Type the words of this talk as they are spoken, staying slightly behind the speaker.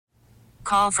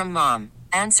Call from mom.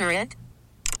 Answer it.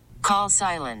 Call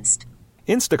silenced.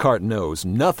 Instacart knows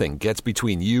nothing gets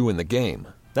between you and the game.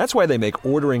 That's why they make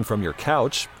ordering from your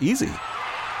couch easy.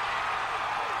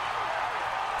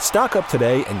 Stock up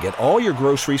today and get all your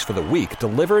groceries for the week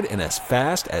delivered in as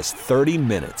fast as 30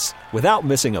 minutes without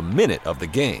missing a minute of the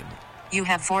game. You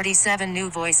have 47 new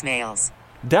voicemails.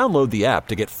 Download the app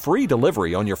to get free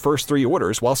delivery on your first 3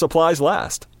 orders while supplies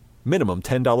last. Minimum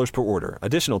 $10 per order.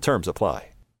 Additional terms apply.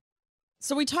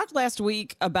 So we talked last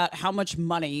week about how much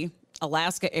money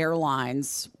Alaska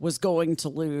Airlines was going to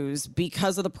lose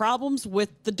because of the problems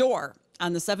with the door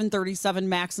on the 737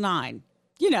 MAX 9.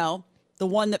 You know, the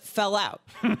one that fell out.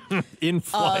 In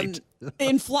flight.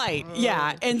 In flight,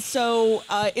 yeah. And so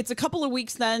it's a couple of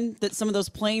weeks then that some of those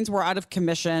planes were out of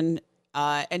commission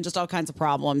and just all kinds of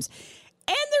problems.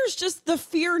 And there's just the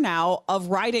fear now of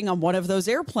riding on one of those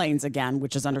airplanes again,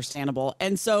 which is understandable.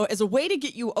 And so as a way to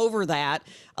get you over that,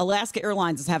 Alaska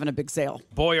Airlines is having a big sale.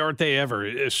 Boy, aren't they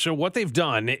ever. So what they've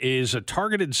done is a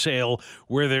targeted sale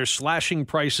where they're slashing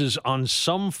prices on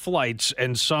some flights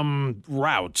and some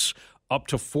routes up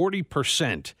to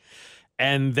 40%.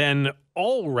 And then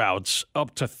all routes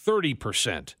up to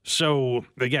 30%. So,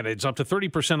 again, it's up to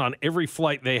 30% on every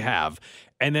flight they have,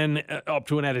 and then up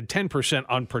to an added 10%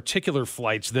 on particular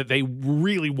flights that they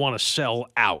really want to sell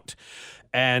out.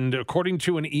 And according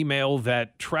to an email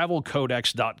that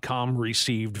TravelCodex.com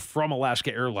received from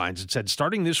Alaska Airlines, it said,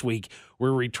 starting this week,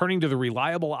 we're returning to the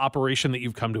reliable operation that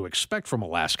you've come to expect from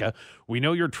Alaska. We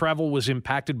know your travel was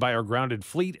impacted by our grounded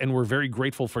fleet, and we're very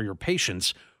grateful for your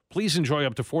patience. Please enjoy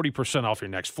up to 40% off your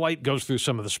next flight. Goes through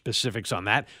some of the specifics on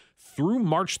that through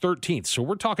March 13th. So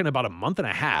we're talking about a month and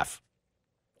a half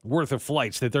worth of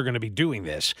flights that they're going to be doing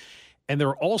this. And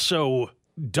they're also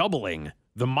doubling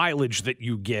the mileage that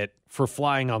you get for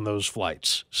flying on those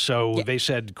flights. So They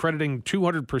said crediting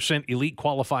 200% elite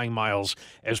qualifying miles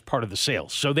as part of the sale.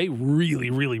 So they really,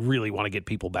 really, really want to get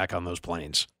people back on those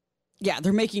planes. Yeah,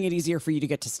 they're making it easier for you to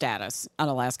get to status on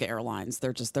Alaska Airlines.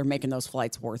 They're making those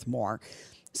flights worth more.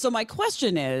 So my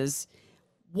question is,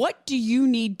 what do you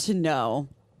need to know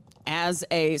as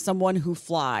someone who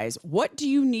flies? What do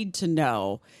you need to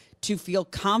know to feel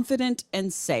confident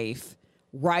and safe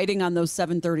riding on those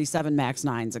 737 MAX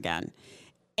 9s again?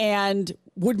 And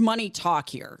would money talk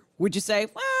here? Would you say,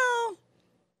 well,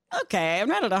 okay, I'm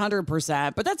not at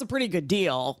 100%, but that's a pretty good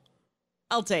deal.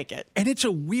 I'll take it. And it's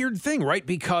a weird thing, right?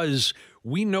 Because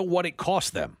we know what it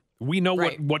cost them. We know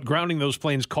what grounding those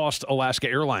planes cost Alaska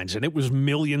Airlines, and it was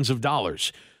millions of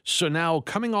dollars. So now,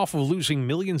 coming off of losing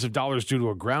millions of dollars due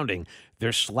to a grounding,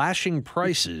 they're slashing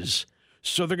prices,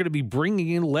 so they're going to be bringing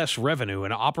in less revenue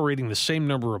and operating the same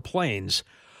number of planes.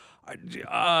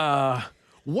 What are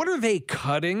they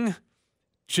cutting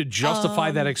to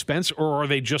justify that expense, or are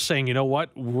they just saying, you know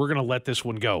what, we're going to let this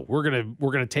one go? We're going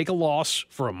to take a loss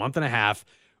for a month and a half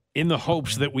in the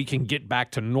hopes that we can get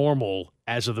back to normal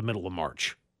as of the middle of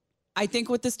March. I think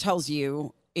what this tells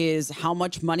you is how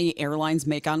much money airlines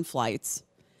make on flights,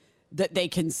 that they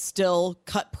can still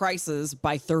cut prices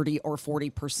by 30 or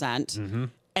 40%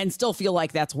 and still feel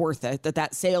like that's worth it,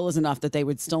 that sale is enough that they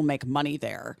would still make money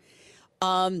there.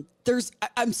 I'm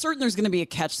certain there's going to be a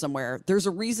catch somewhere. There's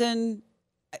a reason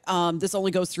this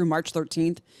only goes through March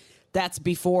 13th. That's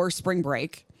before spring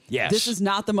break. Yes. This is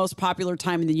not the most popular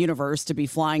time in the universe to be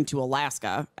flying to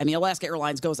Alaska. I mean, Alaska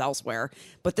Airlines goes elsewhere,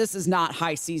 but this is not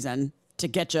high season to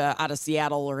get you out of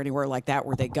Seattle or anywhere like that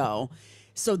where they go.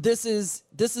 So this is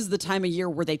the time of year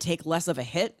where they take less of a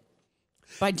hit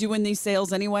by doing these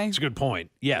sales anyway. That's a good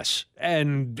point. Yes.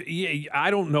 And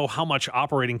I don't know how much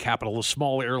operating capital a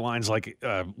small airlines like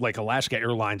Alaska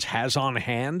Airlines has on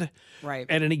hand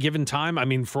at any given time. I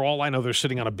mean, for all I know, they're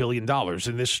sitting on $1 billion,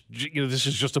 and this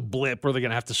is just a blip where they're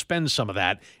going to have to spend some of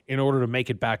that in order to make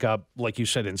it back up, like you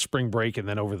said, in spring break and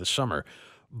then over the summer.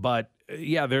 But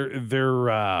yeah,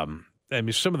 I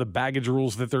mean, some of the baggage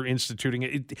rules that they're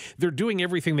instituting, they're doing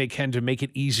everything they can to make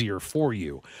it easier for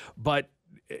you. But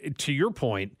to your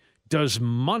point, does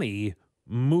money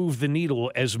move the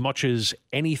needle as much as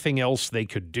anything else they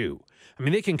could do? I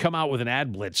mean, they can come out with an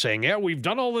ad blitz saying, yeah, we've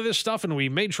done all of this stuff and we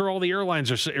made sure all the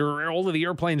airlines or all of the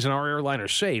airplanes in our airline are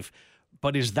safe.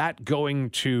 But is that going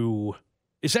to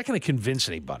convince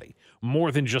anybody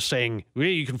more than just saying, well,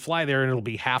 you can fly there and it'll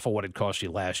be half of what it cost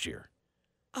you last year?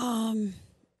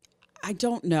 I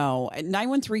don't know.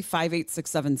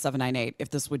 913-586-7798 if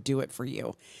this would do it for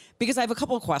you. Because I have a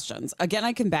couple of questions. Again,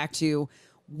 I come back to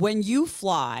when you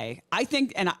fly, I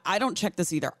think, and I don't check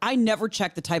this either, I never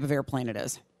check the type of airplane it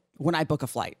is when I book a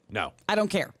flight. No. I don't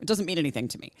care. It doesn't mean anything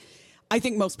to me. I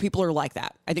think most people are like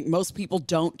that. I think most people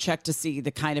don't check to see the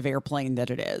kind of airplane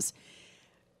that it is.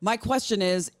 My question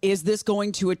is this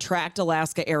going to attract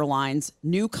Alaska Airlines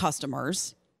new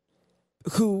customers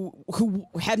who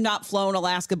had not flown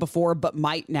Alaska before but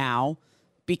might now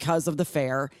because of the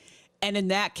fare? And in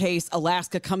that case,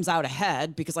 Alaska comes out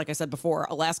ahead because, like I said before,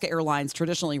 Alaska Airlines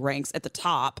traditionally ranks at the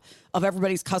top of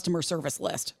everybody's customer service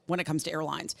list when it comes to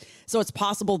airlines. So it's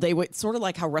possible they would, sort of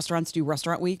like how restaurants do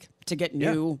Restaurant Week to get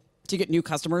new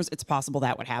customers. It's possible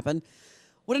that would happen.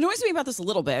 What annoys me about this a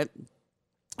little bit,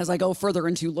 as I go further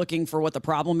into looking for what the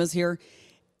problem is here,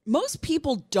 most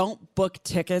people don't book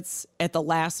tickets at the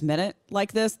last minute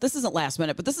like this. This isn't last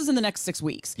minute, but this is in the next 6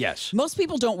 weeks. Yes. Most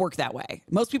people don't work that way.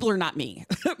 Most people are not me.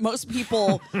 Most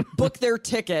people book their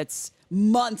tickets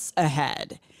months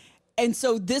ahead. And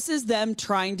so this is them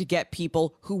trying to get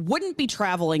people who wouldn't be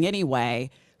traveling anyway,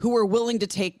 who are willing to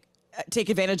take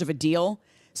advantage of a deal.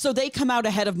 So they come out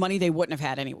ahead of money they wouldn't have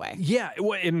had anyway. Yeah,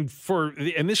 and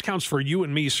this counts for you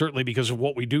and me certainly because of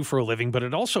what we do for a living, but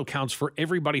it also counts for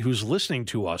everybody who's listening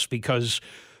to us because,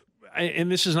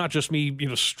 and this is not just me,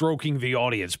 stroking the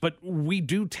audience, but we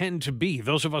do tend to be,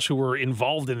 those of us who are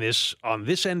involved in this on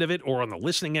this end of it or on the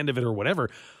listening end of it or whatever,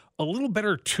 a little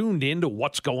better tuned into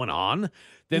what's going on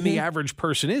than the average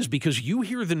person is, because you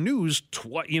hear the news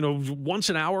once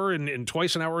an hour and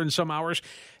twice an hour in some hours,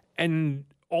 and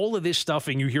all of this stuff,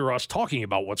 and you hear us talking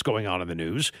about what's going on in the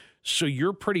news, so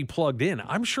you're pretty plugged in.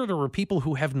 I'm sure there are people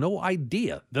who have no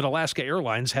idea that Alaska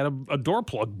Airlines had a door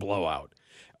plug blowout.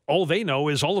 All they know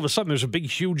is all of a sudden there's a big,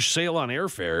 huge sale on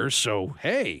airfares, so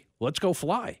hey, let's go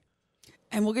fly.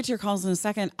 And we'll get to your calls in a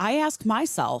second. I ask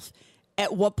myself,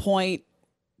 at what point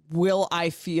will I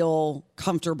feel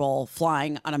comfortable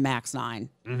flying on a MAX 9?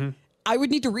 Mm-hmm. I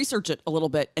would need to research it a little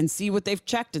bit and see what they've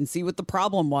checked and see what the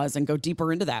problem was and go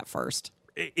deeper into that first.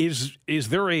 Is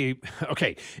there a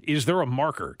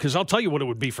marker? Because I'll tell you what it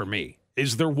would be for me.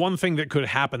 Is there one thing that could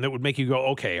happen that would make you go,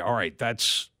 okay, all right,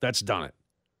 that's done it?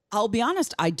 I'll be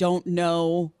honest, I don't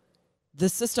know the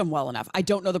system well enough. I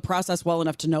don't know the process well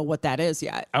enough to know what that is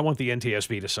yet. I want the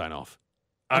NTSB to sign off.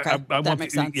 Okay, that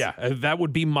makes sense. Yeah, that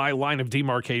would be my line of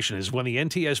demarcation, is when the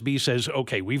NTSB says,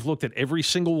 okay, we've looked at every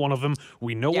single one of them.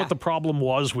 We know what the problem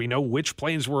was. We know which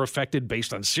planes were affected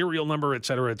based on serial number, et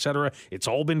cetera, et cetera. It's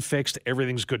all been fixed.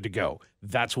 Everything's good to go.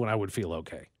 That's when I would feel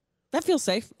okay. That feels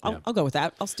safe. I'll go with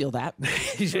that. I'll steal that.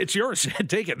 It's yours.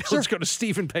 Take it. Sure. Let's go to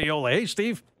Steve in Paola. Hey,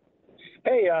 Steve.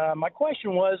 Hey, my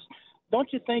question was, don't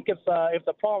you think if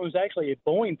the problem is actually a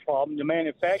Boeing problem, the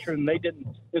manufacturer, and they didn't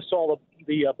install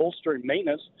the bolstering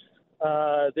maintenance,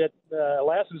 that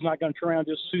Alaska's not going to turn around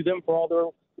and just sue them for all their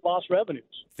lost revenues?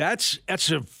 That's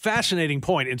a fascinating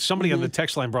point, and somebody on the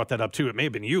text line brought that up too. It may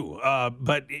have been you,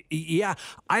 but yeah,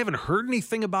 I haven't heard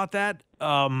anything about that.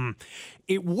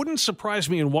 It wouldn't surprise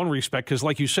me in one respect because,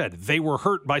 like you said, they were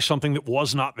hurt by something that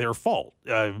was not their fault,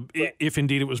 if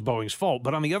indeed it was Boeing's fault.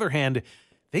 But on the other hand,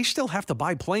 they still have to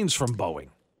buy planes from Boeing.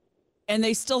 And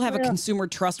they still have a consumer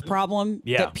trust problem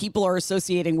that people are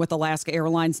associating with Alaska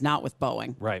Airlines, not with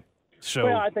Boeing. Right. So,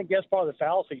 well, I think that's part of the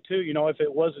fallacy too. If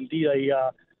it was indeed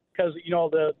because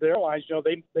the airlines,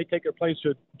 they take their planes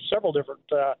to several different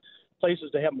places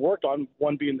they haven't worked on.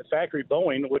 One being the factory,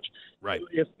 Boeing, which,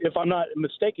 if I'm not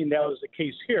mistaken, that was the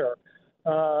case here.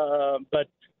 But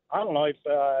I don't know if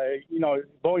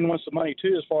Boeing wants the money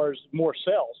too, as far as more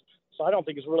sales. So I don't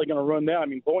think it's really going to run down. I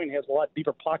mean, Boeing has a lot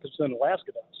deeper pockets than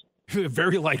Alaska does.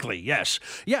 Very likely, yes.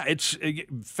 Yeah, it's a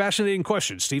fascinating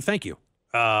question, Steve. Thank you.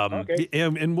 Okay.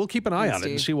 And we'll keep an eye on it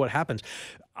and see what happens.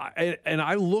 And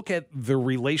I look at the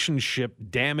relationship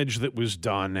damage that was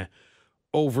done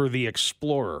over the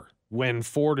Explorer when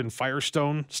Ford and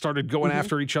Firestone started going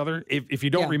after each other. If you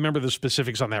don't remember the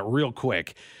specifics on that real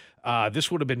quick,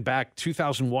 this would have been back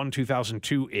 2001,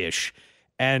 2002-ish.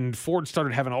 And Ford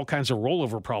started having all kinds of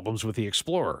rollover problems with the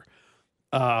Explorer.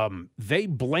 They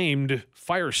blamed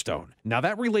Firestone. Now,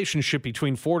 that relationship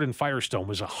between Ford and Firestone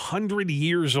was 100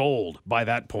 years old by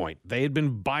that point. They had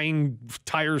been buying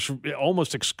tires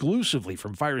almost exclusively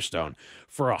from Firestone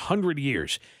for 100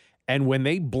 years. And when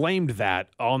they blamed that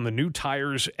on the new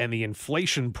tires and the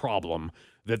inflation problem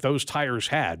that those tires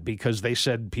had, because they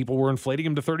said people were inflating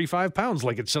them to 35 pounds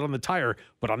like it said on the tire,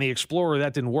 but on the Explorer,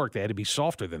 that didn't work. They had to be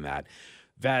softer than that.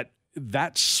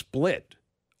 That split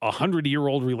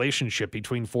 100-year-old relationship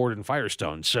between Ford and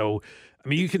Firestone. So, I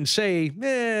mean, you can say,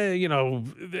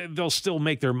 they'll still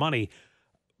make their money.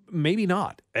 Maybe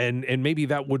not. And maybe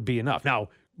that would be enough. Now,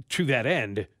 to that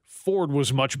end, Ford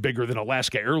was much bigger than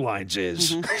Alaska Airlines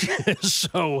is. Mm-hmm.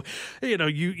 So,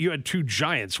 you had two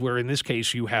giants where in this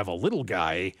case you have a little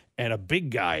guy and a big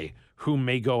guy who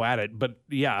may go at it. But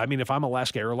yeah, I mean, if I'm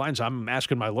Alaska Airlines, I'm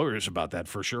asking my lawyers about that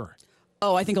for sure.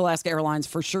 Oh, I think Alaska Airlines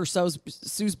for sure sues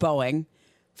Boeing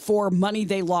for money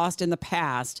they lost in the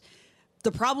past.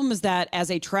 The problem is that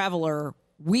as a traveler,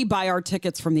 we buy our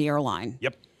tickets from the airline.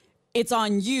 Yep. It's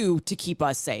on you to keep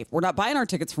us safe. We're not buying our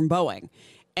tickets from Boeing.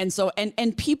 And so,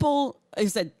 and people, like I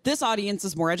said, this audience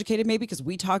is more educated maybe because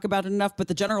we talk about it enough, but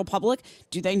the general public,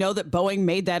 do they know that Boeing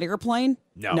made that airplane?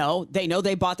 No. They know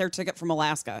they bought their ticket from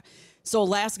Alaska. So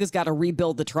Alaska's got to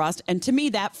rebuild the trust. And to me,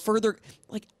 that further,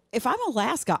 like, if I'm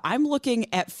Alaska, I'm looking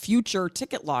at future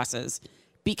ticket losses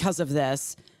because of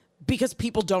this, because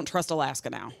people don't trust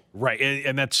Alaska now. Right,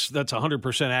 and that's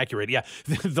 100% accurate. Yeah,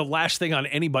 the last thing on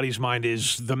anybody's mind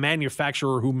is the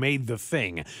manufacturer who made the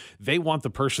thing. They want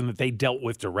the person that they dealt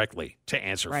with directly to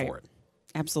answer for it.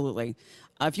 Absolutely.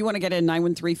 If you want to get in,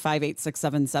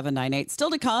 913-586-7798. Still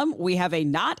to come, we have a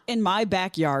not in my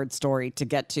backyard story to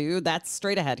get to. That's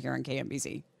straight ahead here on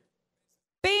KMBZ.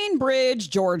 Bainbridge,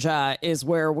 Georgia is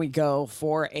where we go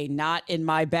for a not in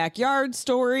my backyard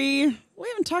story. We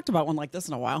haven't talked about one like this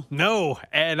in a while. No,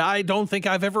 and I don't think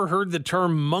I've ever heard the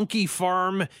term monkey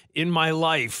farm in my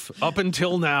life up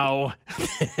until now.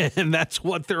 And that's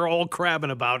what they're all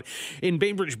crabbing about in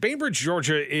Bainbridge. Bainbridge,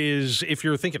 Georgia is, if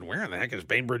you're thinking, where in the heck is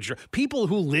Bainbridge? People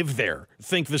who live there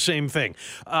think the same thing.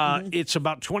 It's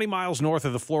about 20 miles north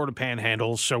of the Florida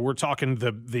Panhandle, so we're talking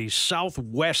the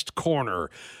southwest corner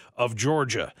of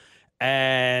Georgia.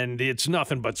 And it's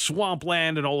nothing but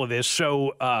swampland and all of this.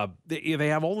 So they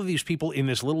have all of these people in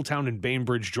this little town in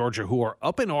Bainbridge, Georgia, who are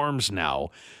up in arms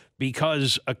now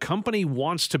because a company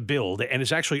wants to build and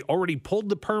has actually already pulled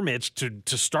the permits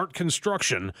to start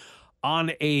construction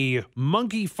on a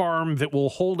monkey farm that will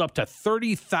hold up to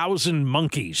 30,000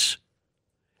 monkeys.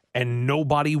 And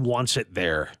nobody wants it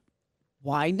there.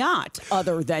 Why not?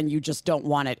 Other than you just don't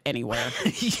want it anywhere.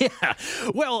 Yeah.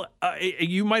 Well,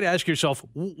 you might ask yourself,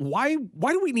 why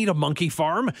do we need a monkey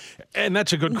farm? And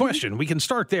that's a good question. We can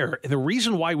start there. The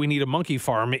reason why we need a monkey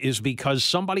farm is because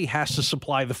somebody has to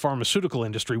supply the pharmaceutical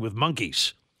industry with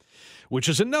monkeys, which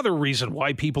is another reason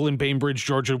why people in Bainbridge,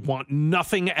 Georgia want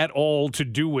nothing at all to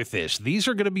do with this. These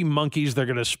are going to be monkeys. They're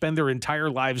going to spend their entire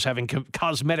lives having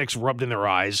cosmetics rubbed in their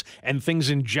eyes and things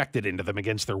injected into them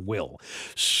against their will.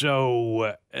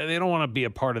 So they don't want to be a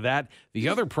part of that. The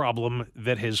other problem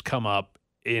that has come up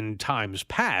in times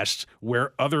past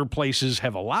where other places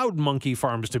have allowed monkey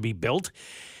farms to be built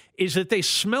is that they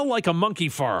smell like a monkey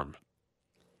farm.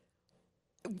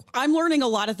 I'm learning a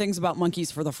lot of things about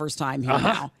monkeys for the first time here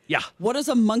now. Yeah. What does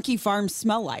a monkey farm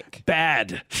smell like?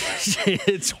 Bad.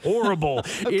 It's horrible.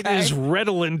 Okay. It is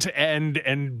redolent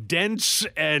and dense,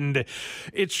 and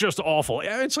it's just awful.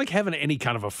 It's like having any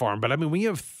kind of a farm. But I mean, when you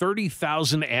have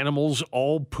 30,000 animals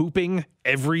all pooping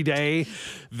every day,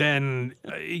 then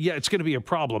yeah, it's going to be a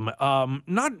problem.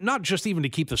 Not just even to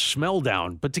keep the smell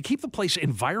down, but to keep the place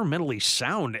environmentally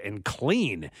sound and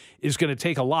clean is going to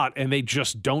take a lot, and they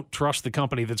just don't trust the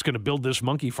company that's going to build this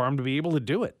monkey farm to be able to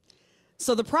do it.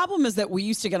 So the problem is that we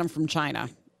used to get them from China.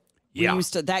 Yeah.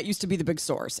 That used to be the big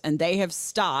source, and they have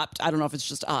stopped. I don't know if it's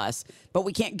just us, but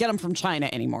we can't get them from China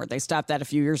anymore. They stopped that a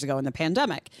few years ago in the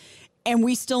pandemic, and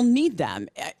we still need them.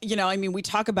 You know, I mean, we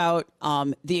talk about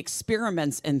the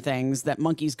experiments and things that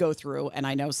monkeys go through, and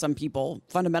I know some people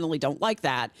fundamentally don't like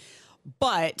that,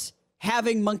 but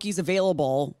having monkeys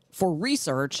available for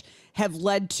research have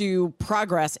led to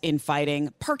progress in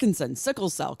fighting Parkinson's, sickle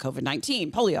cell,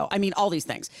 COVID-19, polio. I mean, all these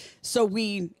things. So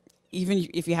even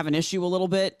if you have an issue a little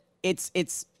bit,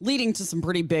 it's leading to some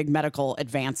pretty big medical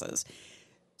advances.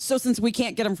 So since we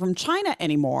can't get them from China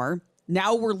anymore,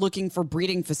 now we're looking for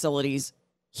breeding facilities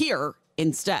here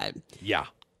instead. Yeah.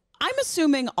 I'm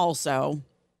assuming also,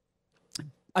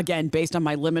 again, based on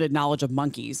my limited knowledge of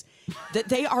monkeys, that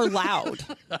they are loud.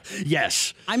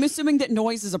 Yes. I'm assuming that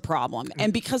noise is a problem.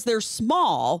 And because they're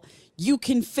small, you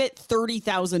can fit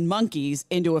 30,000 monkeys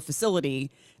into a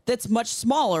facility that's much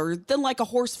smaller than like a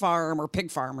horse farm or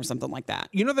pig farm or something like that.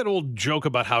 You know that old joke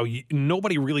about how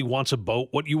nobody really wants a boat?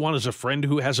 What you want is a friend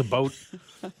who has a boat?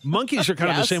 Monkeys are kind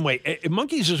of the same way.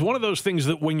 Monkeys is one of those things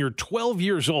that when you're 12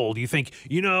 years old, you think,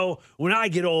 you know, when I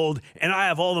get old and I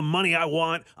have all the money I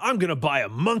want, I'm going to buy a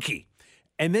monkey.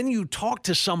 And then you talk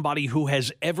to somebody who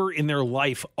has ever in their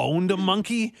life owned a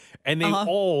monkey, and they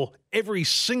every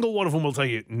single one of them will tell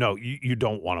you, no, you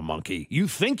don't want a monkey. You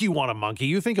think you want a monkey.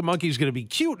 You think a monkey is going to be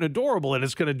cute and adorable, and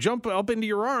it's going to jump up into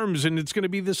your arms, and it's going to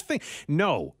be this thing.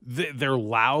 No, they're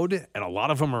loud, and a lot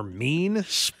of them are mean.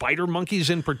 Spider monkeys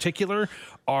in particular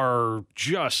are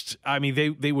just, I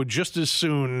mean, they would just as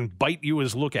soon bite you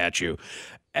as look at you.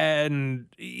 And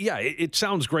yeah, it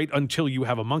sounds great until you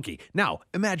have a monkey. Now,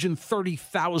 imagine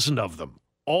 30,000 of them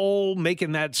all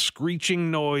making that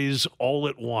screeching noise all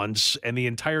at once, and the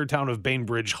entire town of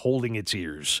Bainbridge holding its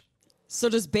ears. So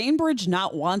does Bainbridge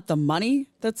not want the money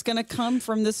that's going to come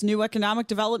from this new economic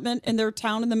development in their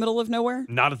town in the middle of nowhere?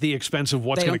 Not at the expense of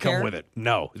what's going to come care? with it.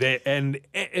 No.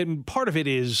 And part of it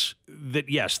is that,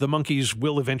 yes, the monkeys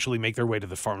will eventually make their way to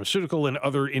the pharmaceutical and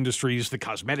other industries, the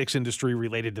cosmetics industry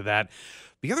related to that.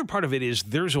 The other part of it is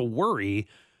there's a worry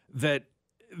that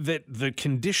the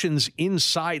conditions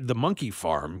inside the monkey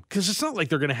farm, because it's not like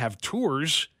they're going to have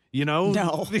tours. No,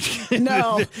 no,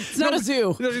 it's not a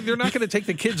zoo. They're not going to take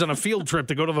the kids on a field trip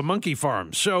to go to the monkey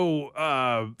farm. So,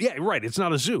 yeah, right. It's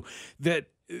not a zoo. That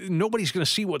nobody's going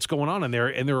to see what's going on in there,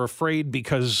 and they're afraid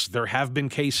because there have been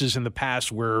cases in the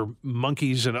past where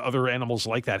monkeys and other animals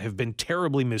like that have been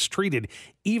terribly mistreated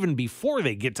even before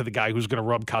they get to the guy who's going to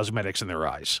rub cosmetics in their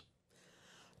eyes.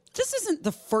 This isn't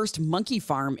the first monkey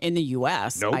farm in the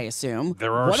U.S., Nope. I assume.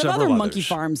 There are What have several other monkey others.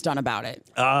 farms done about it?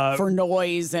 For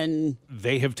noise and...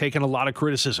 They have taken a lot of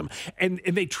criticism. And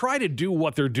they try to do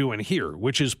what they're doing here,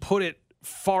 which is put it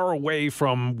far away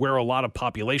from where a lot of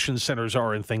population centers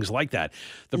are and things like that.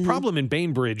 The problem in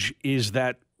Bainbridge is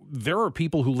that there are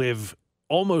people who live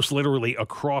almost literally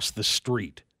across the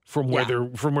street from where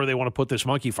they want to put this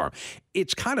monkey farm.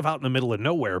 It's kind of out in the middle of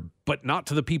nowhere, but not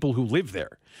to the people who live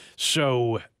there.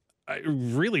 So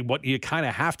really what you kind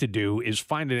of have to do is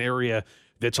find an area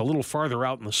that's a little farther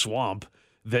out in the swamp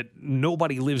that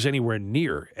nobody lives anywhere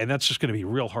near. And that's just going to be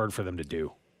real hard for them to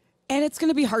do. And it's going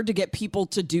to be hard to get people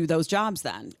to do those jobs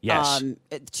then. Yes.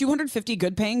 250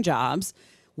 good paying jobs,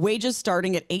 wages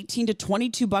starting at 18 to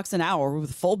 22 bucks an hour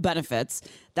with full benefits.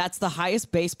 That's the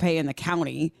highest base pay in the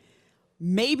county.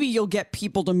 Maybe you'll get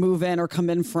people to move in or come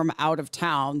in from out of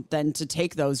town then to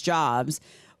take those jobs.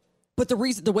 But the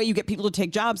way you get people to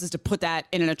take jobs is to put that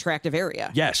in an attractive area.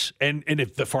 Yes. And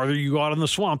if the farther you go out in the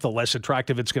swamp, the less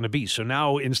attractive it's going to be. So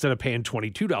now instead of paying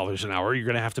 $22 an hour, you're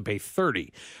going to have to pay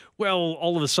 $30. Well,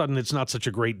 all of a sudden, it's not such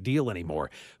a great deal anymore.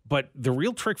 But the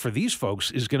real trick for these folks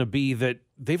is going to be that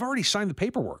they've already signed the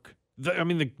paperwork.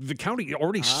 The county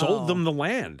already sold them the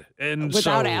land. And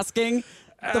without asking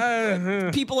the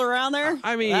people around there?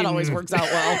 I mean, that always works out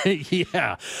well.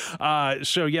 Yeah.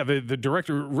 The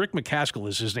director, Rick McCaskill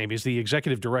is his name. He's the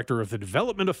executive director of the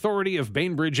Development Authority of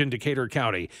Bainbridge and Decatur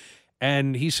County.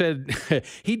 And he said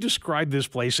he described this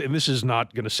place, and this is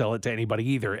not going to sell it to anybody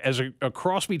either, as a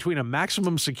cross between a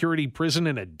maximum security prison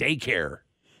and a daycare.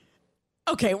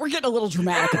 Okay, we're getting a little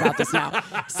dramatic about this now.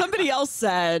 Somebody else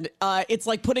said it's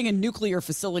like putting a nuclear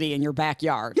facility in your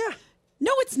backyard. Yeah.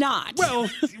 No, it's not. Well,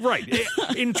 right.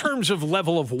 In terms of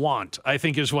level of want, I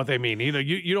think is what they mean.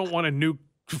 You don't want a nuke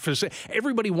facility.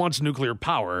 Everybody wants nuclear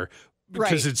power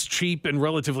because it's cheap and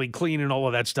relatively clean and all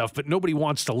of that stuff, but nobody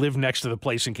wants to live next to the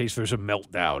place in case there's a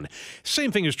meltdown.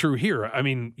 Same thing is true here. I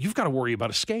mean, you've got to worry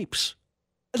about escapes.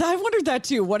 I wondered that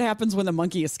too. What happens when the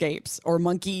monkey escapes or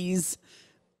monkeys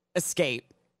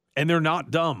escape? And they're not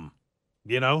dumb.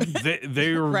 They're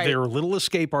they're little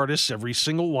escape artists, every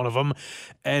single one of them,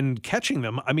 and catching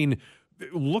them. I mean,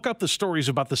 look up the stories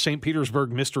about the St.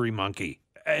 Petersburg mystery monkey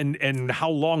and how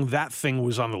long that thing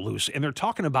was on the loose. And they're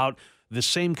talking about the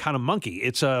same kind of monkey.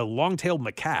 It's a long-tailed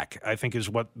macaque, I think, is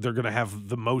what they're going to have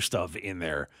the most of in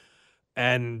there.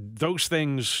 And those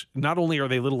things, not only are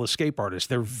they little escape artists,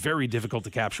 they're very difficult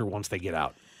to capture once they get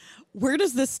out. Where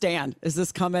does this stand? Is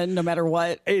this coming no matter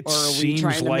what? It or are we seems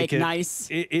trying to like make nice?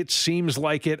 It seems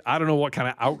like it. I don't know what kind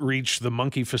of outreach the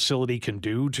monkey facility can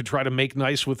do to try to make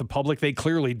nice with the public. They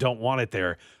clearly don't want it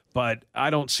there, but I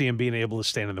don't see them being able to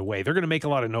stand in the way. They're going to make a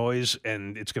lot of noise,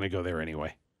 and it's going to go there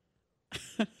anyway.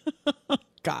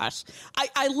 Gosh,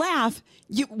 I laugh.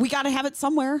 We got to have it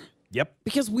somewhere. Yep.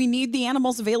 Because we need the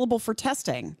animals available for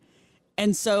testing.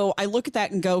 And so I look at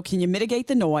that and go, can you mitigate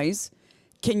the noise?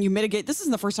 Can you mitigate? This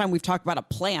isn't the first time we've talked about a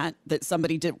plant that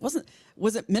somebody did. Was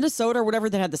it Minnesota or whatever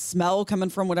that had the smell coming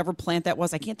from whatever plant that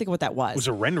was? I can't think of what that was. It was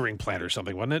a rendering plant or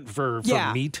something, wasn't it? For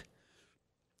meat?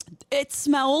 It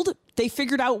smelled. They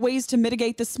figured out ways to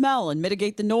mitigate the smell and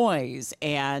mitigate the noise.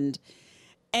 And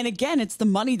again, it's the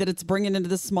money that it's bringing into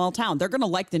this small town. They're going to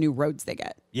like the new roads they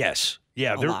get. Yes.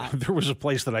 Yeah, there was a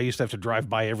place that I used to have to drive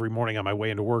by every morning on my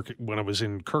way into work when I was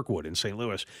in Kirkwood in St.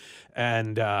 Louis.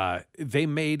 And I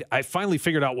finally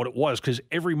figured out what it was because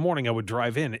every morning I would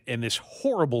drive in and this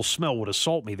horrible smell would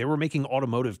assault me. They were making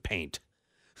automotive paint.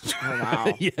 Oh,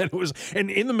 wow. Yeah, it was, and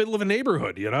in the middle of a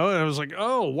neighborhood, and I was like,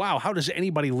 oh, wow, how does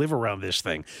anybody live around this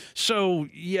thing? So,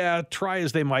 yeah, try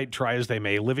as they might, try as they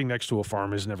may, living next to a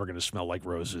farm is never going to smell like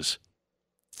roses.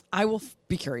 I will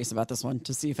be curious about this one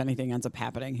to see if anything ends up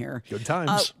happening here. Good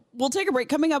times. We'll take a break.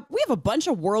 Coming up, we have a bunch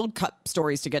of World Cup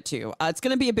stories to get to. It's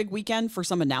going to be a big weekend for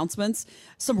some announcements.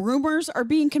 Some rumors are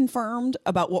being confirmed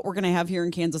about what we're going to have here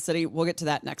in Kansas City. We'll get to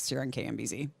that next year on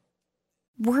KMBZ.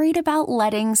 Worried about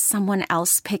letting someone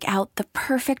else pick out the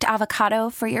perfect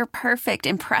avocado for your perfect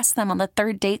impress them on the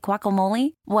third date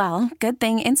guacamole? Well, good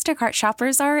thing Instacart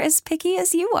shoppers are as picky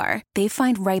as you are. They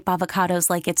find ripe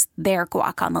avocados like it's their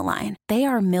guac on the line. They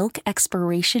are milk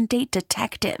expiration date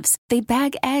detectives. They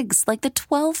bag eggs like the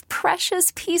 12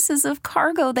 precious pieces of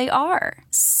cargo they are.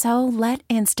 So let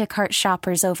Instacart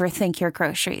shoppers overthink your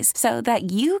groceries so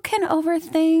that you can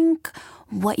overthink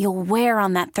what you'll wear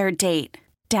on that third date.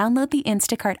 Download the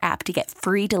Instacart app to get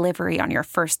free delivery on your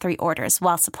first 3 orders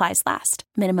while supplies last.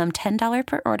 Minimum $10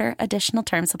 per order. Additional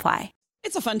terms apply.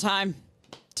 It's a fun time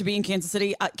to be in Kansas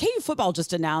City. KU football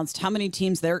just announced how many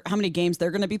games they're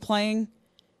going to be playing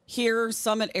here.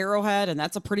 Some at Arrowhead, and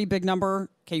that's a pretty big number.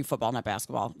 KU football, not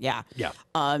basketball. Yeah.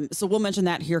 So we'll mention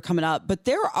that here coming up. But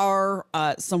there are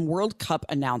some World Cup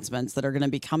announcements that are going to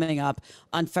be coming up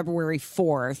on February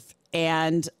 4th,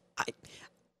 and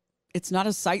it's not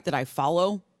a site that I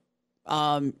follow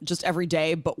just every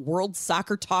day, but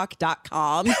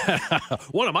worldsoccertalk.com.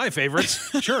 One of my favorites.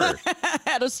 Sure.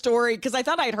 Had a story because I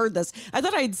thought I'd heard this. I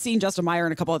thought I'd seen Justin Meyer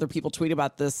and a couple other people tweet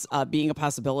about this being a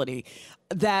possibility,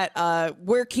 that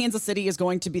where Kansas City is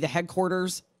going to be the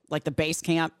headquarters, like the base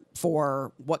camp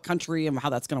for what country and how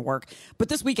that's going to work. But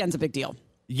this weekend's a big deal.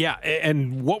 Yeah,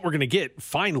 and what we're going to get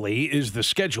finally is the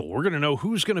schedule. We're going to know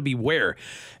who's going to be where.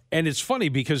 And it's funny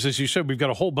because, as you said, we've got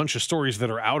a whole bunch of stories that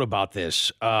are out about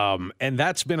this. And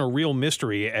that's been a real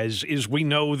mystery, as is we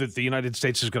know that the United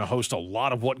States is going to host a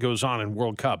lot of what goes on in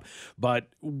World Cup. But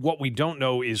what we don't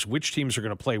know is which teams are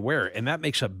going to play where. And that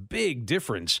makes a big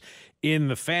difference in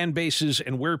the fan bases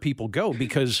and where people go,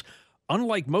 because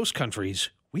unlike most countries,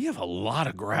 we have a lot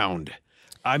of ground.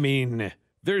 I mean,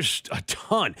 there's a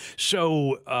ton.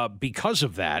 So because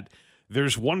of that,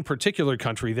 there's one particular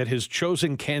country that has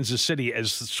chosen Kansas City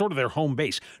as sort of their home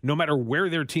base. No matter where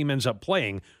their team ends up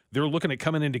playing, they're looking at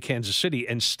coming into Kansas City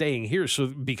and staying here, so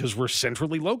because we're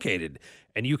centrally located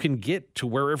and you can get to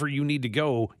wherever you need to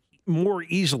go more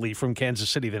easily from Kansas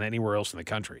City than anywhere else in the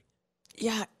country.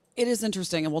 Yeah, it is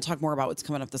interesting, and we'll talk more about what's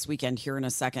coming up this weekend here in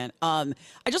a second. I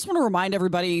just want to remind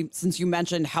everybody, since you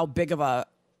mentioned how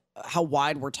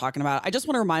wide we're talking about, I just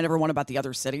want to remind everyone about the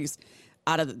other cities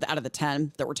out of the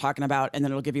 10 that we're talking about, and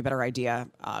then it'll give you a better idea,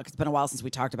 because it's been a while since we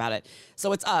talked about it.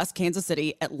 So it's us, Kansas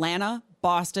City, Atlanta,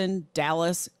 Boston,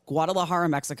 Dallas, Guadalajara,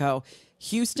 Mexico,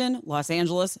 Houston, Los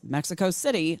Angeles, Mexico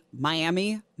City,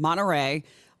 Miami, Monterey,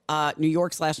 New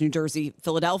York / New Jersey,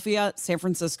 Philadelphia, San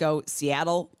Francisco,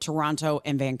 Seattle, Toronto,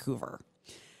 and Vancouver.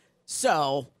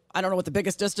 So I don't know what the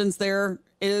biggest distance there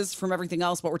is from everything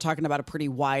else, but we're talking about a pretty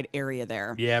wide area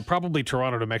there. Yeah, probably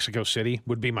Toronto to Mexico City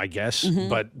would be my guess. Mm-hmm.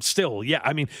 But still, yeah,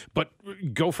 I mean, but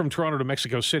go from Toronto to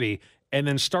Mexico City and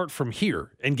then start from here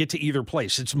and get to either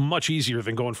place. It's much easier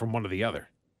than going from one to the other.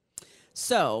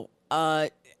 So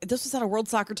this was at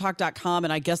worldsoccertalk.com,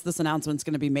 and I guess this announcement's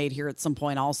going to be made here at some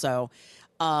point also.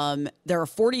 There are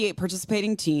 48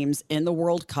 participating teams in the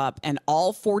World Cup, and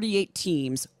all 48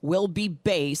 teams will be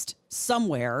based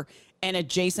somewhere in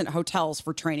adjacent hotels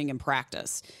for training and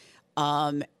practice.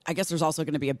 I guess there's also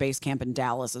going to be a base camp in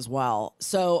Dallas as well.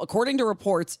 So according to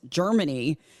reports,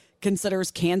 Germany considers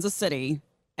Kansas City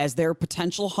as their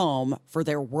potential home for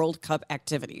their World Cup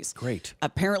activities. Great.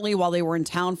 Apparently, while they were in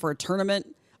town for a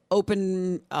tournament,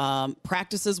 open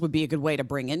practices would be a good way to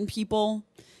bring in people.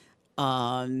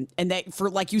 And they,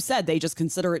 for like you said, they just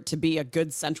consider it to be a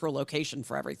good central location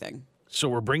for everything. So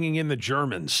we're bringing in the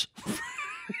Germans.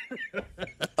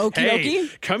 Okie hey,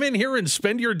 dokie. Come in here and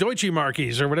spend your Deutsche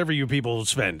Markies or whatever you people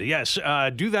spend. Yes,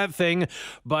 do that thing.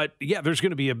 But yeah, there's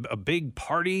going to be a big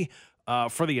party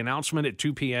for the announcement at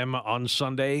 2 p.m. on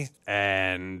Sunday.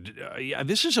 And yeah,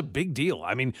 this is a big deal.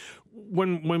 I mean,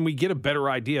 when we get a better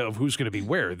idea of who's going to be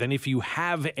where, then if you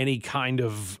have any kind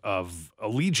of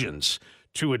allegiance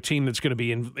to a team that's going to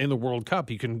be in the World Cup,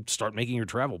 you can start making your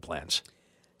travel plans.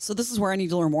 So this is where I need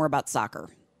to learn more about soccer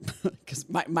because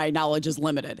my knowledge is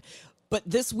limited. But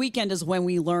this weekend is when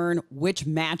we learn which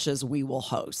matches we will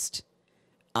host.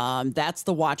 That's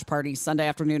the watch party Sunday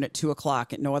afternoon at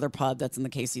 2:00 at no other pub. That's in the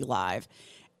KC Live.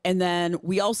 And then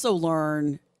we also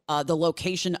learn the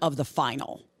location of the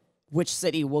final, which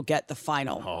city will get the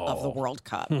final of the World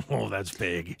Cup. Oh, that's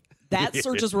big. That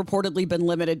search has reportedly been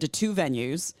limited to 2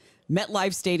 venues,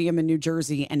 MetLife Stadium in New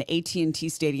Jersey and AT&T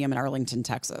Stadium in Arlington,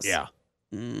 Texas. Yeah.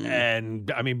 And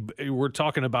I mean, we're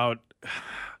talking about,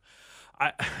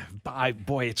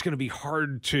 boy, it's going to be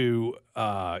hard to,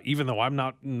 even though I'm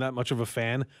not that much of a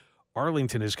fan,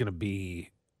 Arlington is going to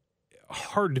be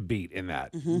hard to beat in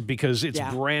that because it's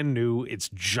brand new, it's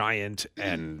giant,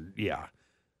 and yeah.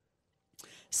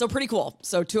 So pretty cool.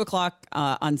 So 2:00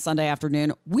 on Sunday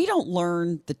afternoon. We don't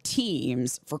learn the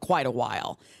teams for quite a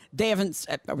while. They haven't.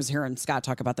 I was hearing Scott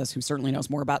talk about this, who certainly knows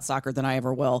more about soccer than I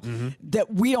ever will.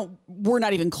 That we're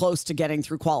not even close to getting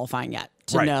through qualifying yet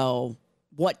to know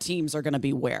what teams are going to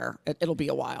be where. It'll be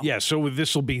a while. Yeah, so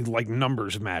this will be like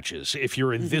numbers matches. If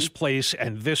you're in this place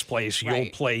and this place, you'll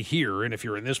play here. And if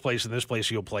you're in this place and this place,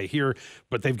 you'll play here.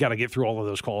 But they've got to get through all of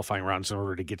those qualifying rounds in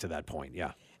order to get to that point.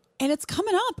 Yeah. And it's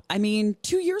coming up. I mean,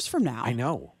 2 years from now. I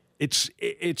know.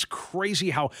 It's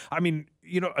crazy how, I mean,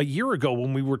 a year ago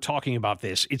when we were talking about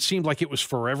this, it seemed like it was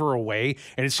forever away.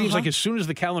 And it seems like as soon as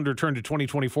the calendar turned to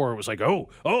 2024, it was like, oh,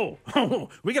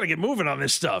 we got to get moving on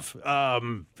this stuff.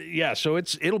 So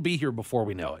it'll be here before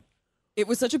we know it. It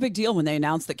was such a big deal when they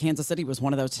announced that Kansas City was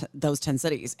one of those 10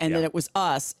 cities, and that it was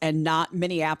us and not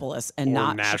Minneapolis and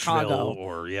not Nashville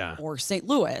Chicago or St.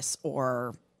 Louis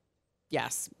or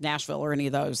Nashville or any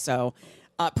of those. So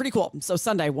pretty cool. So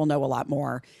Sunday we'll know a lot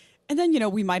more. And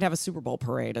then, we might have a Super Bowl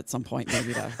parade at some point,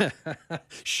 maybe to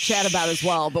chat about as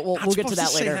well. But we'll get to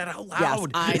that later. Say that out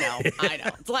loud. Yes, I know.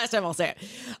 It's the last time I'll say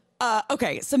it.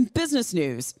 Okay, some business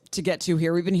news to get to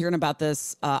here. We've been hearing about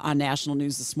this on national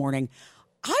news this morning.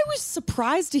 I was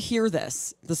surprised to hear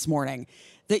this morning,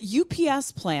 that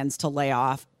UPS plans to lay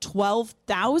off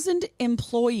 12,000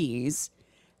 employees.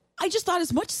 I just thought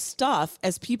as much stuff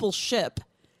as people ship,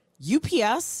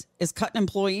 UPS is cutting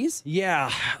employees. Yeah.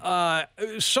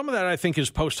 Some of that I think is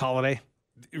post-holiday.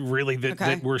 Really,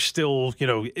 that we're still,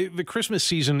 the Christmas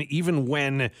season, even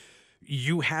when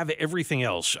you have everything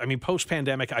else. I mean,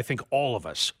 post-pandemic, I think all of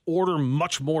us order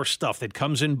much more stuff that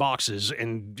comes in boxes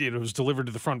and is delivered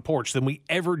to the front porch than we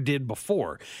ever did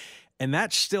before. And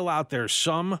that's still out there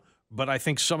some, but I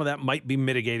think some of that might be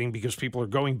mitigating because people are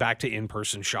going back to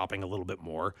in-person shopping a little bit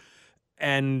more.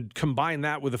 And combine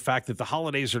that with the fact that the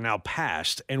holidays are now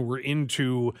past and we're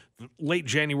into late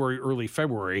January, early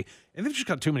February, and they've just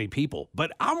got too many people.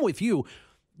 But I'm with you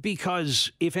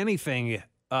because, if anything,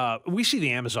 we see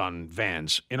the Amazon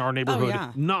vans in our neighborhood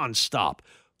nonstop.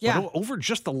 Yeah. But over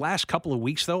just the last couple of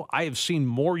weeks, though, I have seen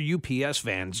more UPS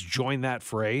vans join that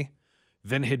fray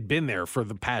than had been there for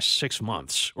the past 6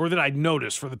 months, or that I'd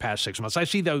noticed for the past 6 months. I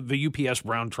see the UPS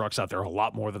brown trucks out there a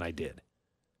lot more than I did.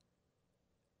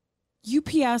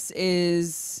 UPS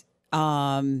is,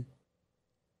 if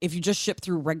you just ship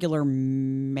through regular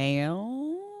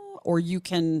mail, or you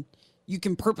can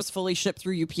purposefully ship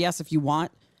through UPS if you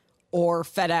want, or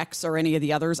FedEx or any of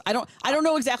the others. I don't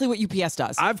know exactly what UPS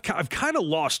does. I've kind of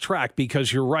lost track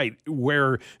because you're right.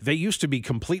 Where they used to be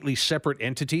completely separate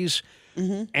entities,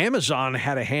 Amazon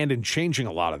had a hand in changing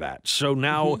a lot of that. So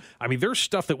now, I mean, there's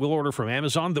stuff that we'll order from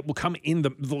Amazon that will come in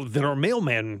that our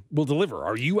mailman will deliver.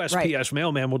 Our USPS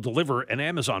mailman will deliver an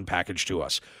Amazon package to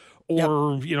us.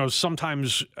 Or,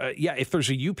 sometimes, if there's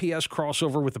a UPS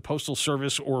crossover with the Postal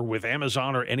Service or with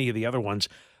Amazon or any of the other ones,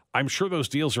 I'm sure those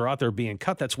deals are out there being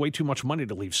cut. That's way too much money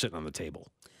to leave sitting on the table.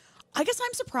 I guess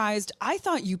I'm surprised. I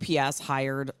thought UPS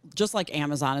hired, just like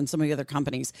Amazon and some of the other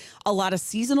companies, a lot of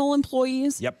seasonal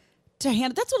employees. Yep. To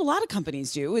handle. That's what a lot of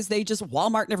companies do, is they just,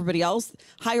 Walmart and everybody else,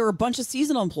 hire a bunch of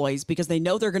seasonal employees because they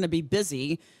know they're going to be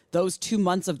busy those 2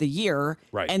 months of the year.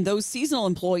 Right. And those seasonal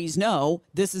employees know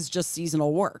this is just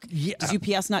seasonal work. Yeah. Does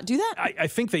UPS not do that? I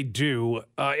think they do.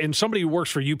 And somebody who works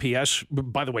for UPS,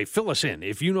 by the way, fill us in.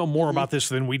 If you know more about this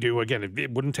than we do, again,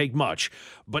 it wouldn't take much.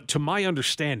 But to my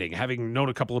understanding, having known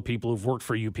a couple of people who've worked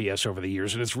for UPS over the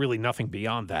years, and it's really nothing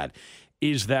beyond that,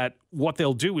 is that what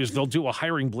they'll do is they'll do a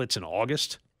hiring blitz in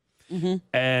August.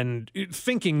 And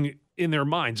thinking in their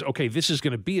minds, okay, this is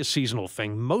going to be a seasonal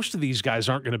thing. Most of these guys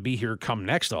aren't going to be here come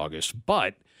next August,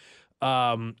 but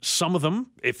some of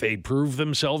them, if they prove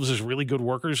themselves as really good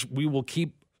workers, we will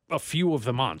keep a few of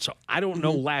them on. So I don't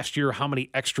know last year how many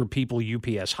extra people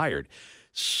UPS hired.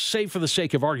 Say for the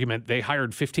sake of argument, they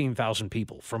hired 15,000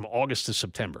 people from August to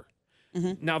September.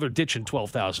 Now they're ditching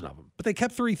 12,000 of them, but they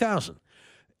kept 3,000.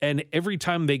 And every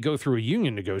time they go through a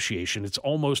union negotiation, it's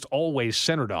almost always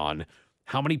centered on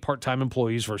how many part-time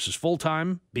employees versus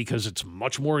full-time, because it's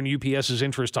much more in UPS's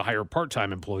interest to hire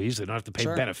part-time employees. They don't have to pay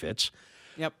benefits.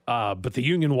 Yep. But the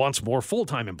union wants more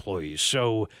full-time employees.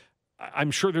 So I'm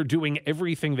sure they're doing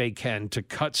everything they can to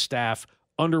cut staff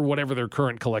under whatever their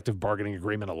current collective bargaining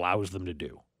agreement allows them to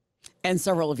do. And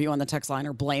several of you on the text line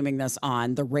are blaming this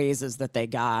on the raises that they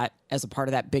got as a part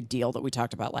of that big deal that we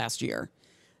talked about last year.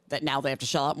 That now they have to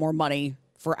shell out more money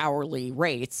for hourly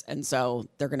rates, and so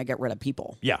they're going to get rid of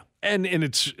people. Yeah, and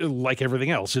it's like everything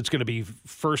else. It's going to be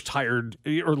first hired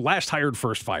or last hired,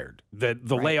 first fired. That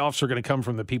the layoffs are going to come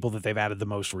from the people that they've added the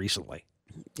most recently.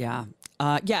 Yeah.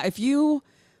 If you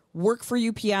work for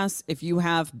UPS, if you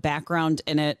have background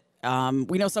in it,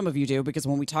 We know some of you do because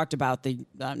when we talked about the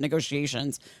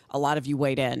negotiations, a lot of you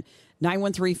weighed in.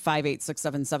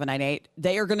 913-586-7798.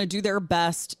 They are going to do their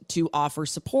best to offer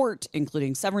support,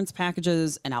 including severance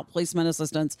packages and outplacement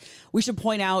assistance. We should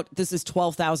point out this is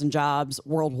 12,000 jobs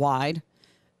worldwide.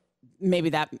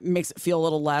 Maybe that makes it feel a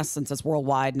little less since it's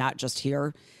worldwide, not just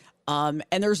here. And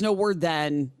there's no word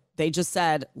then. They just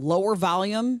said lower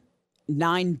volume,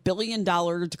 $9 billion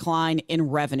decline in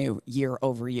revenue year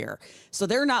over year. So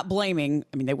they're not blaming,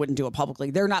 I mean, they wouldn't do it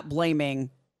publicly. They're not blaming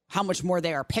how much more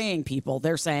they are paying people.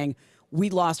 They're saying we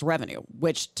lost revenue,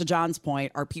 which to John's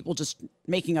point are people just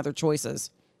making other choices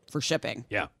for shipping.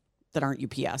 Yeah. That aren't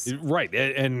UPS. Right.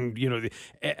 And, you know,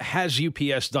 has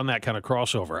UPS done that kind of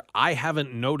crossover? I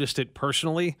haven't noticed it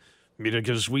personally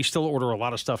because we still order a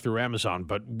lot of stuff through Amazon.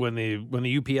 But when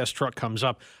the UPS truck comes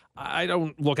up, I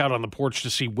don't look out on the porch to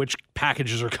see which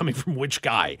packages are coming from which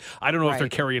guy. I don't know if they're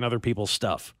carrying other people's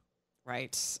stuff.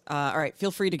 Right. All right.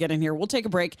 Feel free to get in here. We'll take a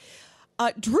break.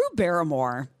 Drew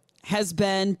Barrymore has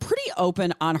been pretty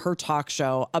open on her talk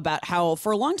show about how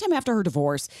for a long time after her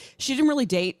divorce, she didn't really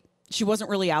date. She wasn't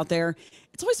really out there.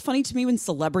 It's always funny to me when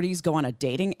celebrities go on a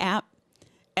dating app.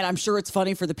 And I'm sure it's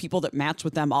funny for the people that match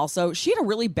with them also. She had a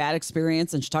really bad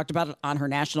experience, and she talked about it on her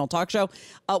national talk show.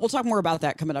 We'll talk more about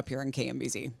that coming up here in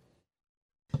KMBZ.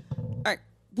 All right.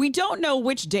 We don't know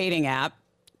which dating app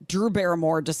Drew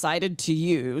Barrymore decided to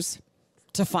use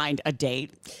to find a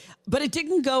date, but it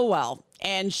didn't go well.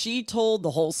 And she told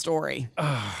the whole story.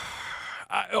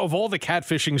 Of all the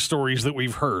catfishing stories that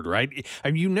we've heard, right?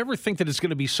 I mean, you never think that it's going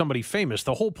to be somebody famous.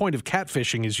 The whole point of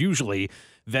catfishing is usually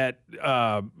that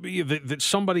that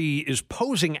somebody is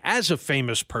posing as a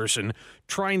famous person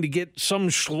trying to get some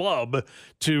schlub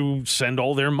to send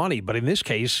all their money. But in this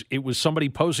case, it was somebody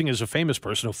posing as a famous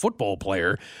person, a football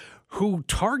player, who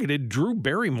targeted Drew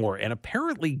Barrymore and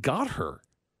apparently got her.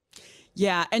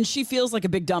 Yeah, and she feels like a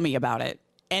big dummy about it.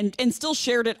 And still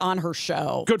shared it on her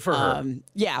show. Good for her.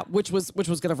 Yeah, which was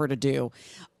good of her to do.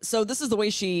 So this is the way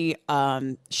she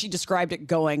described it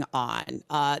going on.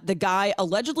 The guy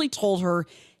allegedly told her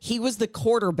he was the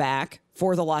quarterback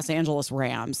for the Los Angeles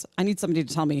Rams. I need somebody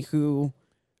to tell me who.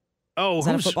 Oh, is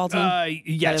that a football team?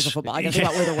 Yes. That is a football. I got to think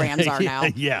about where the Rams are now.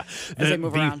 Yeah. As they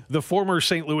move around. The former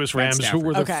St. Louis Rams, who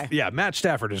were Matt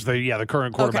Stafford is the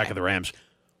current quarterback of the Rams.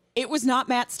 It was not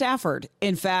Matt Stafford.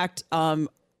 In fact,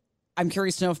 I'm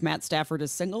curious to know if Matt Stafford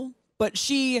is single, but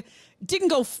she didn't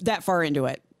go that far into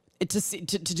it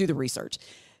to do the research.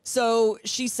 So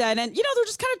she said, and they're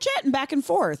just kind of chatting back and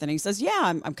forth. And he says, yeah,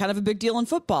 I'm kind of a big deal in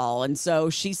football. And so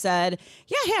she said,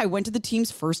 yeah, hey, I went to the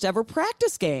team's first ever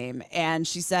practice game. And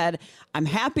she said, I'm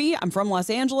happy. I'm from Los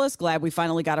Angeles. Glad we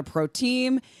finally got a pro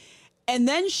team. And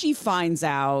then she finds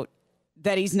out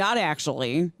that he's not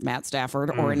actually Matt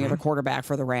Stafford or any other quarterback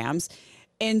for the Rams.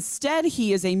 Instead,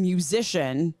 he is a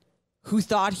musician who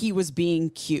thought he was being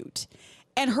cute.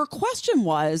 And her question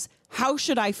was, how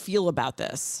should I feel about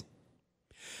this?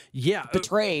 Yeah.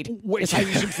 Betrayed is how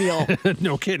you should feel.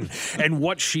 No kidding. And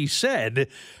what she said,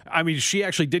 I mean, she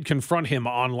actually did confront him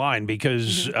online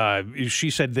because she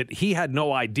said that he had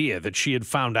no idea that she had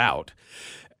found out.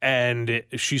 And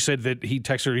she said that he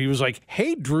texted her. He was like,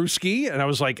 hey, Drewski. And I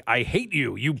was like, I hate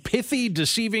you. You pithy,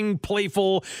 deceiving,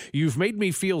 playful. You've made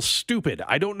me feel stupid.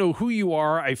 I don't know who you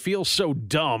are. I feel so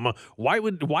dumb. Why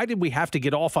did we have to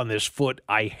get off on this foot?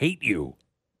 I hate you.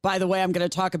 By the way, I'm going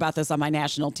to talk about this on my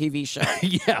national TV show.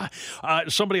 Yeah.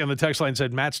 Somebody on the text line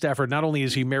said Matt Stafford, not only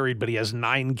is he married, but he has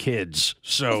 9 kids.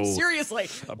 So seriously.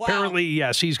 Apparently,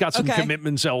 yes, he's got some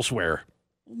commitments elsewhere.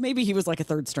 Maybe he was like a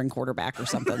third string quarterback or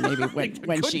something. Maybe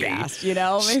when she asked,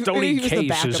 maybe Stony he was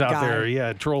Case the is out guy.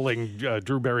 there, trolling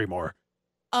Drew Barrymore.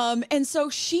 And so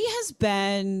she has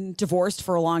been divorced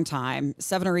for a long time,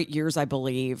 7 or 8 years, I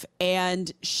believe. And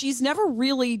she's never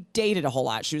really dated a whole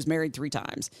lot. She was married 3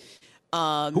 times.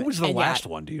 Who was the last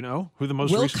one? Do you know who the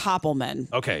most Will recent?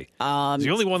 Koppelman. Okay. The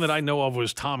only one that I know of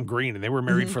was Tom Green, and they were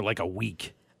married for like a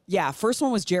week. Yeah. First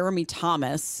one was Jeremy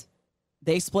Thomas.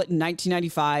 They split in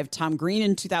 1995, Tom Green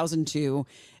in 2002,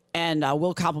 and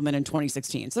Will Koppelman in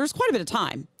 2016. So there's quite a bit of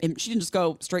time. And she didn't just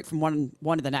go straight from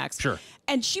one to the next. Sure.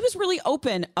 And she was really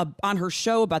open on her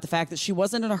show about the fact that she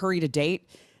wasn't in a hurry to date,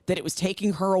 that it was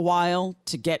taking her a while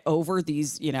to get over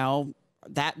these,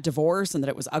 that divorce, and that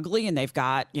it was ugly, and they've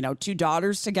got, 2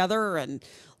 daughters together and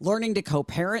learning to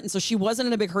co-parent. And so she wasn't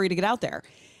in a big hurry to get out there.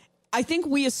 I think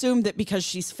we assumed that because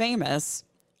she's famous,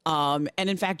 and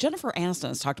in fact, Jennifer Aniston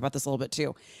has talked about this a little bit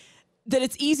too, that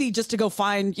it's easy just to go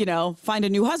find a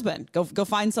new husband, go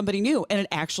find somebody new. And it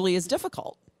actually is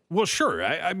difficult. Well, sure.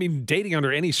 I mean, dating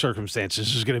under any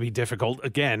circumstances is going to be difficult.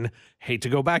 Again, hate to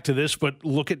go back to this, but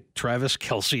look at Travis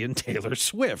Kelce and Taylor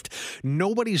Swift.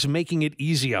 Nobody's making it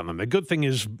easy on them. The good thing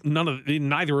is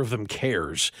neither of them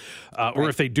cares. Or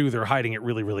if they do, they're hiding it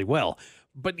really, really well.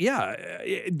 But yeah,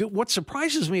 what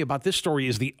surprises me about this story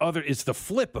is it's the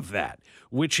flip of that,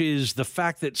 which is the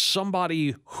fact that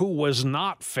somebody who was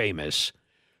not famous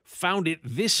found it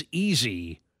this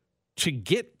easy to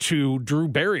get to Drew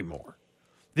Barrymore.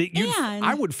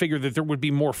 I would figure that there would be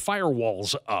more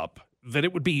firewalls up, that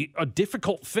it would be a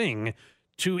difficult thing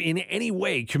to in any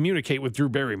way communicate with Drew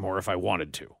Barrymore if I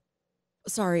wanted to.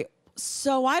 Sorry.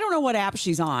 So I don't know what app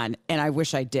she's on, and I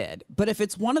wish I did. But if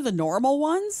it's one of the normal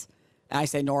ones, I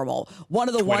say normal, one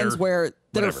of the Twitter, ones that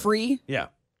whatever. are free. Yeah.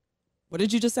 What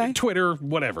did you just say? Twitter,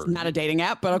 whatever. It's not a dating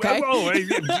app, but okay.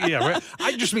 Yeah, right.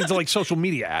 I just mean like social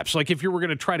media apps. Like if you were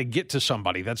going to try to get to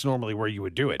somebody, that's normally where you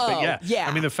would do it. But yeah.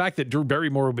 I mean, the fact that Drew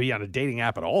Barrymore would be on a dating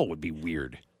app at all would be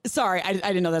weird. Sorry, I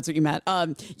didn't know that's what you meant.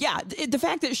 The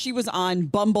fact that she was on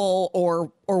Bumble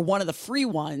or one of the free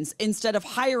ones instead of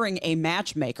hiring a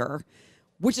matchmaker,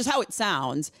 which is how it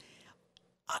sounds.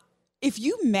 If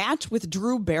you match with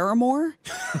Drew Barrymore,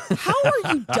 how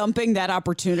are you dumping that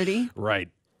opportunity? Right.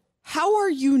 How are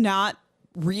you not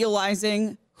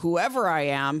realizing whoever I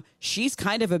am, she's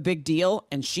kind of a big deal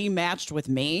and she matched with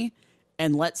me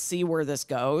and let's see where this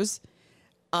goes?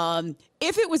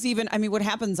 If it was even, I mean, what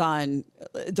happens on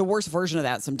the worst version of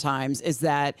that sometimes is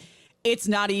that it's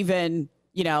not even,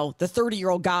 the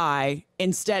 30-year-old guy.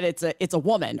 Instead, it's a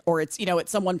woman or it's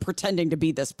someone pretending to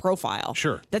be this profile.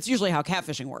 Sure. That's usually how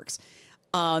catfishing works.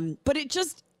 But it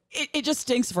just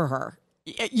stinks for her.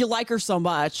 You like her so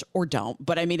much or don't,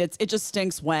 but I mean, it just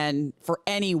stinks when for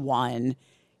anyone,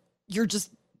 you're just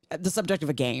the subject of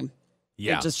a game.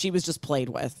 Yeah. She was just played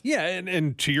with. Yeah.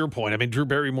 And to your point, I mean, Drew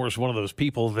Barrymore is one of those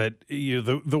people that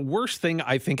the worst thing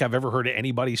I think I've ever heard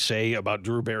anybody say about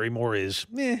Drew Barrymore is,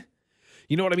 meh.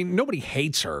 You know what I mean? Nobody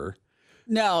hates her.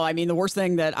 No, I mean, the worst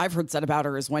thing that I've heard said about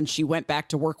her is when she went back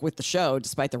to work with the show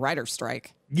despite the writer's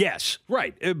strike. Yes,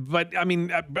 right. But I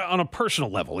mean, on a personal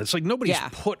level, it's like nobody's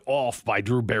put off by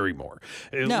Drew Barrymore.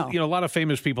 No. A lot of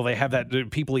famous people, they have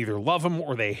that people either love him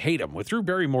or they hate him. With Drew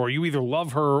Barrymore, you either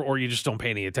love her or you just don't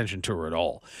pay any attention to her at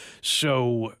all.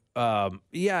 So,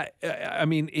 I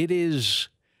mean, it is...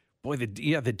 Boy, the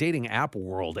dating app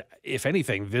world, if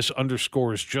anything, this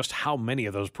underscores just how many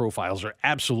of those profiles are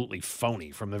absolutely phony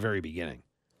from the very beginning.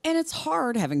 And it's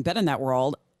hard, having been in that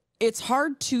world, it's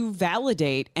hard to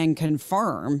validate and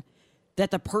confirm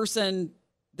that the person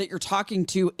that you're talking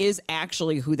to is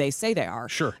actually who they say they are.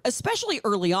 Sure. Especially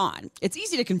early on. It's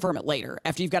easy to confirm it later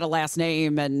after you've got a last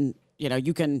name and,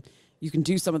 you can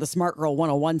do some of the smart girl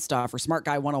 101 stuff or smart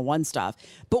guy 101 stuff.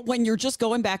 But when you're just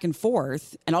going back and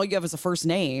forth and all you have is a first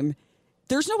name,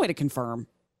 there's no way to confirm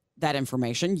that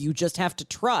information. You just have to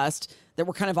trust that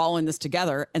we're kind of all in this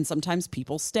together. And sometimes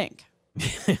people stink.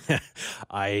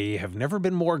 I have never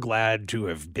been more glad to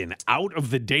have been out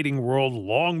of the dating world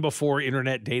long before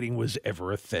internet dating was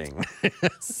ever a thing.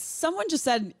 Someone just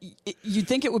said you'd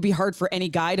think it would be hard for any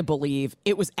guy to believe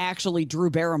it was actually Drew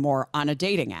Barrymore on a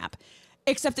dating app.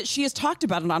 Except that she has talked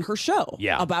about it on her show.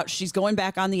 Yeah. About she's going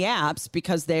back on the apps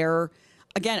because they're,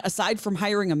 again, aside from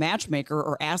hiring a matchmaker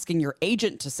or asking your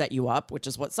agent to set you up, which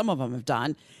is what some of them have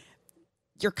done,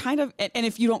 you're kind of, and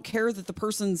if you don't care that the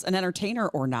person's an entertainer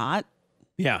or not.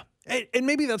 Yeah. And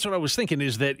maybe that's what I was thinking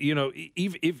is that,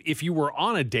 if you were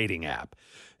on a dating app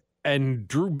and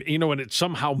Drew, and it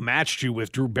somehow matched you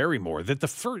with Drew Barrymore, that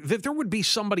that there would be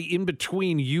somebody in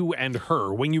between you and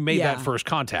her when you made that first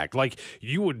contact. Like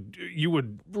you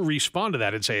would respond to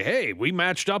that and say, "Hey, we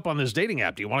matched up on this dating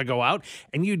app. Do you want to go out?"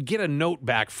 And you'd get a note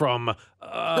back from a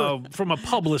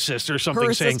publicist or something,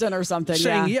 her assistant or something,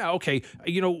 saying, okay,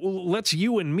 let's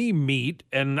you and me meet,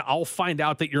 and I'll find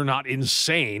out that you're not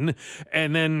insane,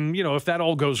 and then if that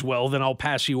all goes well, then I'll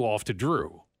pass you off to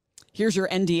Drew. Here's your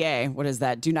NDA. What is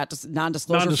that?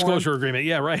 Non-disclosure form? Agreement.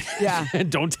 Yeah, right. Yeah.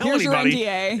 Don't tell Here's anybody. Your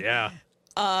NDA.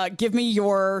 Yeah. Give me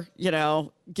your,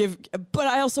 but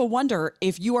I also wonder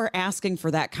if you are asking for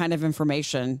that kind of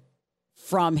information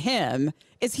from him,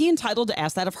 is he entitled to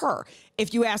ask that of her?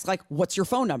 If you ask, like, what's your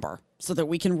phone number so that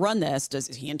we can run this, is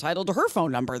he entitled to her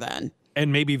phone number then?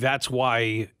 And maybe that's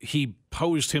why he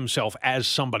posed himself as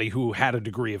somebody who had a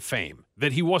degree of fame,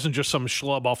 that he wasn't just some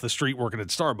schlub off the street working at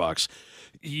Starbucks.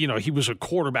 He was a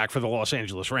quarterback for the Los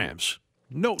Angeles Rams.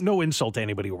 No insult to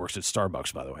anybody who works at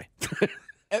Starbucks, by the way.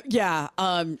 Yeah.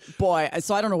 Boy,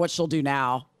 so I don't know what she'll do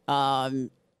now. I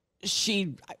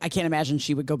can't imagine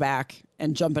she would go back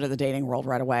and jump into the dating world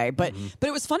right away. But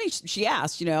it was funny. She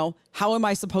asked, how am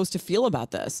I supposed to feel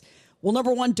about this? Well,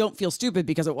 number one, don't feel stupid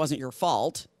because it wasn't your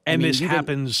fault. And this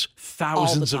happens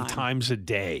thousands of times a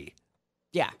day.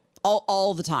 Yeah,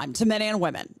 all the time, to men and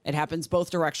women. It happens both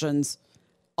directions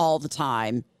all the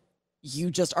time.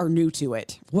 You just are new to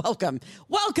it. Welcome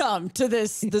to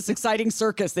this exciting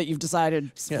circus that you've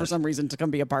decided for some reason to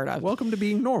come be a part of. Welcome to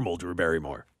being normal, Drew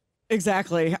Barrymore.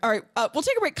 Exactly. All right, we'll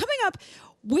take a break. Coming up,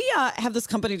 we have this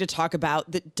company to talk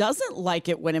about that doesn't like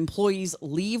it when employees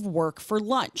leave work for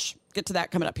lunch. Get to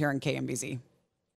that coming up here on KMBZ.